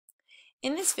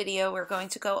In this video, we're going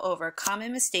to go over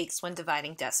common mistakes when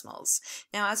dividing decimals.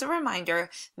 Now, as a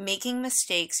reminder, making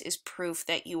mistakes is proof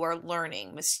that you are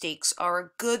learning. Mistakes are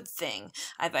a good thing.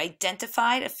 I've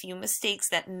identified a few mistakes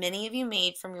that many of you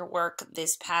made from your work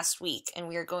this past week, and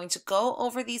we are going to go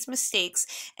over these mistakes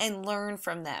and learn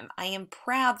from them. I am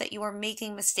proud that you are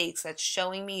making mistakes. That's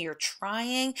showing me you're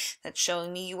trying. That's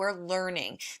showing me you are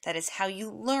learning. That is how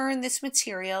you learn this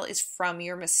material, is from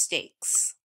your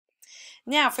mistakes.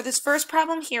 Now, for this first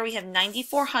problem here, we have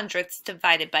 94 hundredths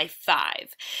divided by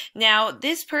 5. Now,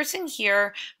 this person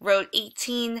here wrote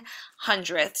 18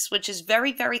 hundredths, which is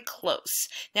very, very close.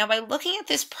 Now, by looking at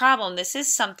this problem, this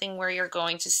is something where you're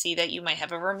going to see that you might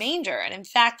have a remainder. And in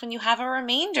fact, when you have a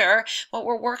remainder, what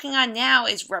we're working on now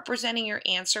is representing your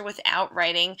answer without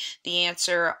writing the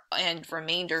answer and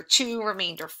remainder 2,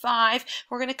 remainder 5.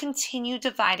 We're going to continue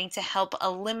dividing to help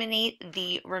eliminate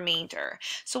the remainder.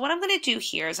 So what I'm going to do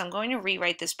here is I'm going to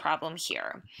rewrite this problem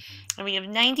here. And we have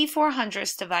 94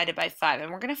 hundredths divided by 5.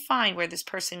 And we're going to find where this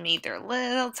person made their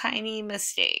little tiny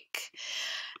mistake.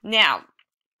 Now,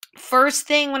 first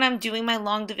thing when I'm doing my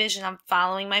long division, I'm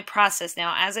following my process.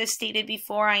 Now, as I've stated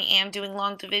before, I am doing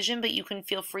long division, but you can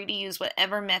feel free to use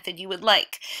whatever method you would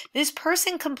like. This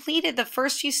person completed the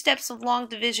first few steps of long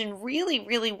division really,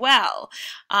 really well.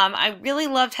 I really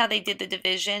loved how they did the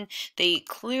division. They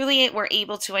clearly were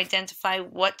able to identify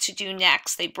what to do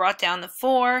next. They brought down the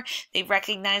 4. They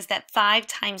recognized that 5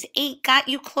 times 8 got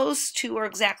you close to or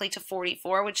exactly to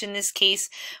 44, which in this case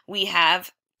we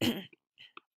have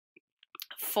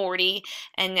 40,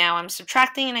 and now I'm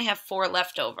subtracting and I have 4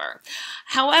 left over.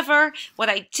 However, what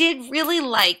I did really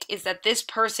like is that this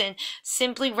person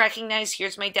simply recognized,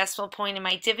 here's my decimal point and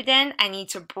my dividend, I need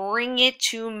to bring it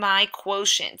to my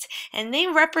quotient, and they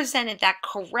represented that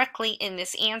correctly in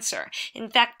this answer. In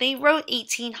fact, they wrote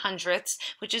 18 hundredths,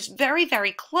 which is very,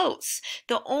 very close.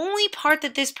 The only part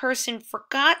that this person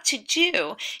forgot to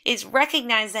do is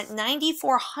recognize that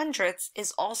 94 hundredths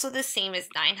is also the same as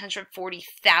 940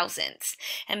 thousandths.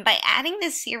 And by adding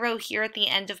this 0 here at the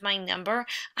end of my number,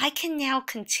 I can now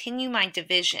continue my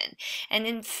division. And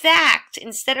in fact,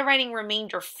 instead of writing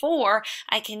remainder 4,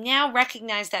 I can now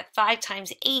recognize that 5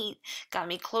 times 8 got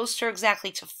me closer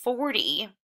exactly to 40.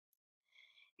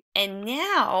 And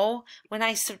now, when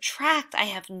I subtract, I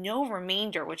have no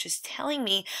remainder, which is telling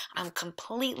me I'm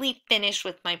completely finished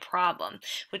with my problem,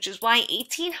 which is why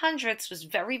 18 hundredths was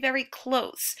very, very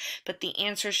close, but the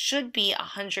answer should be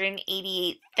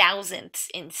 188 thousandths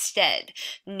instead.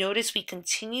 Notice we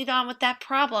continued on with that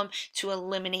problem to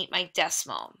eliminate my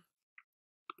decimal.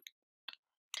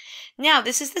 Now,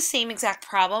 this is the same exact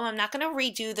problem. I'm not going to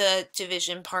redo the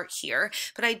division part here,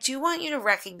 but I do want you to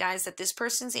recognize that this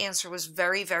person's answer was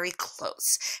very, very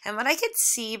close. And what I could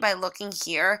see by looking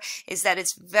here is that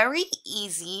it's very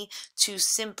easy to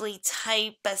simply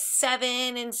type a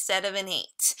 7 instead of an 8.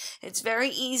 It's very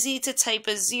easy to type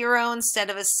a 0 instead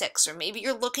of a 6. Or maybe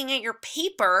you're looking at your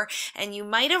paper and you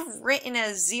might have written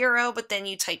a 0, but then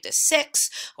you typed a 6,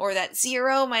 or that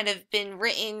 0 might have been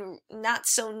written not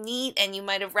so neat and you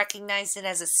might have recognized it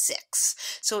as a 6.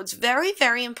 So it's very,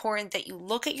 very important that you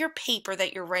look at your paper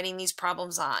that you're writing these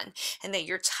problems on, and that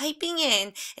you're typing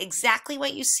in exactly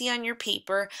what you see on your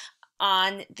paper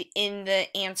in the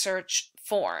answer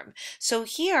form. So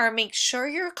here, make sure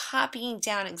you're copying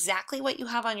down exactly what you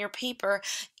have on your paper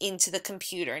into the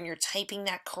computer and you're typing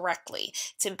that correctly.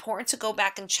 It's important to go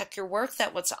back and check your work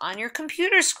that what's on your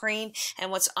computer screen and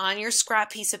what's on your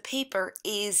scrap piece of paper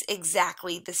is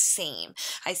exactly the same.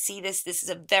 I see this is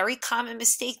a very common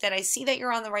mistake, that I see that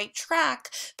you're on the right track,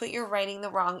 but you're writing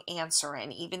the wrong answer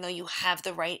in, even though you have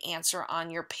the right answer on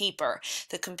your paper.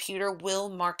 The computer will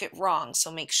mark it wrong,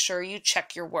 so make sure you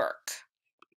check your work.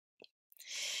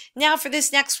 Now for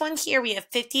this next one here, we have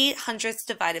 58 hundredths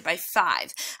divided by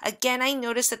 5. Again, I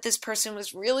noticed that this person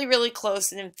was really, really close,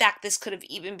 and in fact, this could have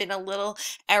even been a little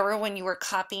error when you were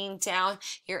copying down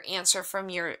your answer from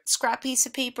your scrap piece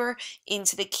of paper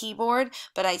into the keyboard,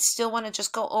 but I still want to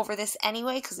just go over this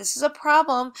anyway, because this is a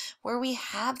problem where we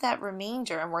have that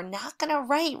remainder, and we're not going to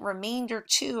write remainder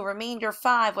 2, remainder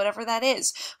 5, whatever that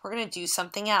is. We're going to do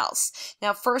something else.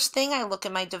 Now, first thing, I look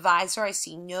at my divisor, I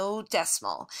see no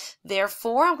decimal.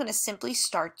 Therefore, I'm going to simply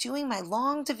start doing my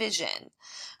long division.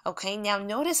 Okay, now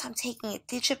notice I'm taking it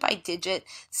digit by digit,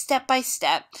 step by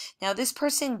step. Now this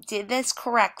person did this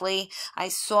correctly. I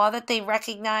saw that they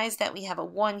recognized that we have a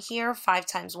 1 here. 5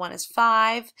 times 1 is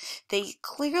 5. They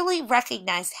clearly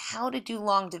recognized how to do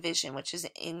long division, which is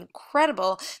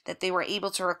incredible that they were able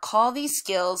to recall these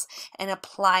skills and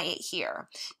apply it here.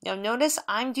 Now notice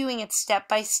I'm doing it step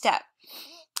by step.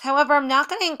 However, I'm not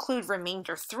going to include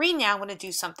remainder 3 now. I'm going to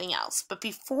do something else. But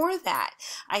before that,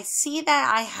 I see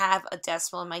that I have a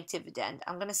decimal in my dividend.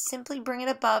 I'm going to simply bring it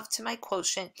above to my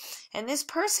quotient. And this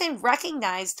person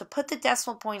recognized to put the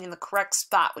decimal point in the correct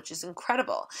spot, which is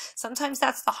incredible. Sometimes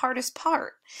that's the hardest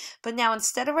part. But now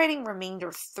instead of writing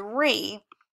remainder 3,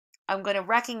 I'm going to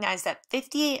recognize that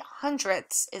 58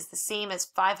 hundredths is the same as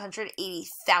 580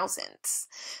 thousandths.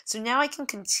 So now I can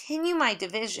continue my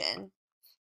division.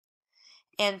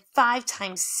 And 5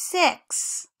 times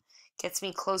 6 gets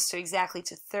me close to exactly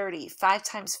to 30. 5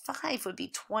 times 5 would be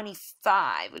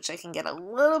 25, which I can get a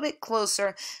little bit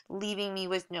closer, leaving me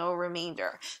with no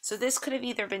remainder. So this could have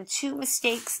either been 2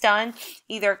 mistakes done,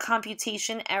 either a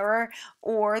computation error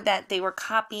or that they were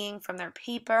copying from their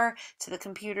paper to the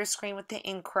computer screen with the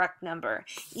incorrect number.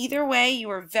 Either way, you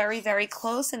were very, very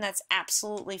close, and that's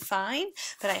absolutely fine.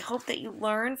 But I hope that you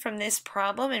learn from this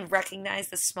problem and recognize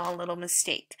the small little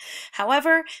mistake.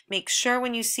 However, make sure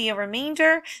when you see a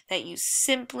remainder that you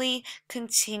simply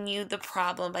continue the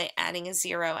problem by adding a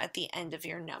 0 at the end of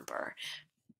your number.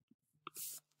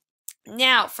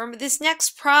 Now, for this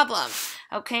next problem,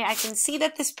 okay, I can see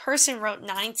that this person wrote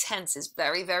 9/10 is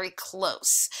very, very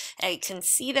close. I can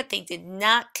see that they did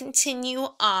not continue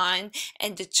on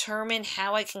and determine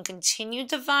how I can continue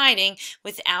dividing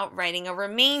without writing a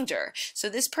remainder. So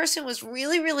this person was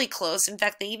really, really close. In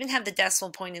fact, they even have the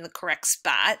decimal point in the correct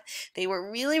spot. They were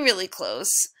really, really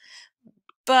close.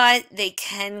 But they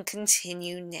can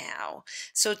continue now.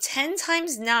 So 10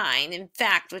 times 9, in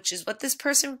fact, which is what this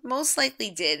person most likely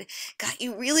did, got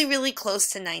you really, really close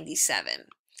to 97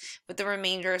 with the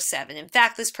remainder of 7. In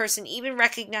fact, this person even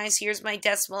recognized, here's my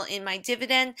decimal in my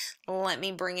dividend, let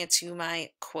me bring it to my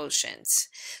quotient.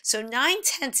 So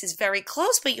 9/10 is very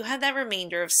close, but you have that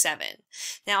remainder of 7.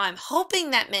 Now, I'm hoping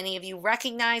that many of you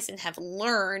recognize and have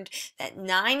learned that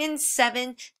 9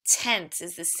 7/10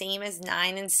 is the same as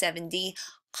 9 70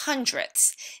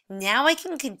 hundredths. Now I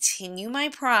can continue my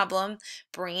problem,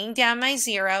 bringing down my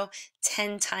 0.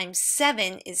 10 times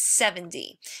 7 is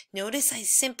 70. Notice I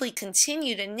simply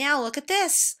continued, and now look at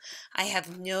this. I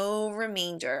have no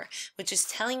remainder, which is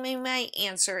telling me my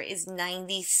answer is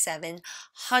 97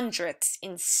 hundredths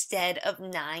instead of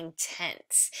 9/10.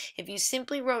 If you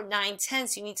simply wrote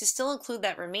 9/10, you need to still include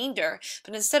that remainder,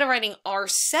 but instead of writing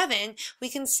R7, we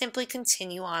can simply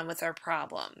continue on with our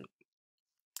problem.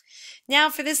 Now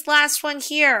for this last one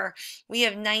here, we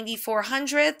have 94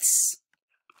 hundredths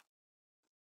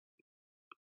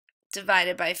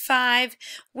divided by 5,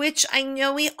 which I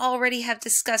know we already have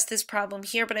discussed this problem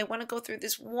here, but I want to go through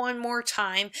this one more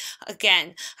time.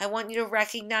 Again, I want you to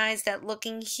recognize that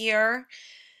looking here,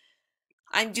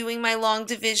 I'm doing my long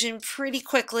division pretty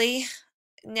quickly.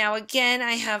 Now again,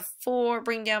 I have 4,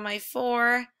 bring down my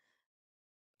 4.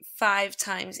 5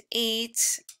 times 8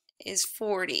 is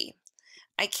 40.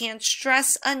 I can't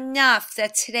stress enough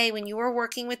that today when you are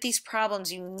working with these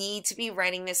problems, you need to be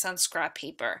writing this on scrap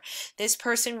paper. This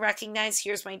person recognized,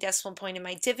 here's my decimal point in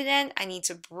my dividend. I need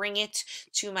to bring it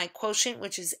to my quotient,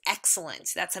 which is excellent.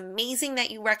 That's amazing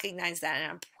that you recognize that, and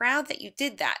I'm proud that you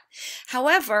did that.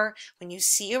 However, when you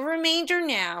see a remainder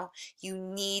now, you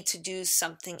need to do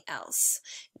something else.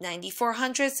 94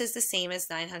 hundredths is the same as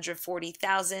 940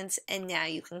 thousandths, and now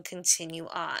you can continue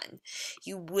on.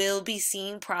 You will be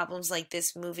seeing problems like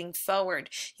this moving forward.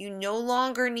 You no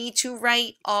longer need to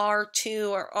write R2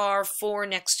 or R4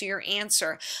 next to your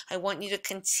answer. I want you to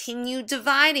continue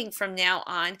dividing from now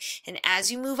on, and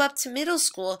as you move up to middle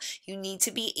school, you need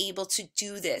to be able to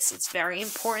do this. It's very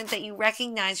important that you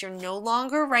recognize you're no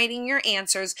longer writing your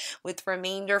answers with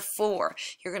remainder 4.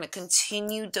 You're going to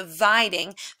continue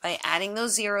dividing by adding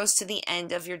those zeros to the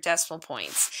end of your decimal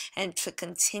points and to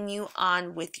continue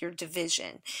on with your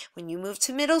division. When you move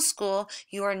to middle school,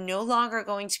 you are no longer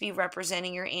going to be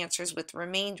representing your answers with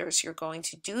remainders. You're going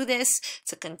to do this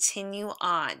to continue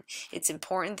on. It's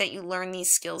important that you learn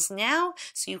these skills now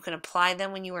so you can apply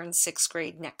them when you are in 6th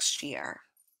grade next year.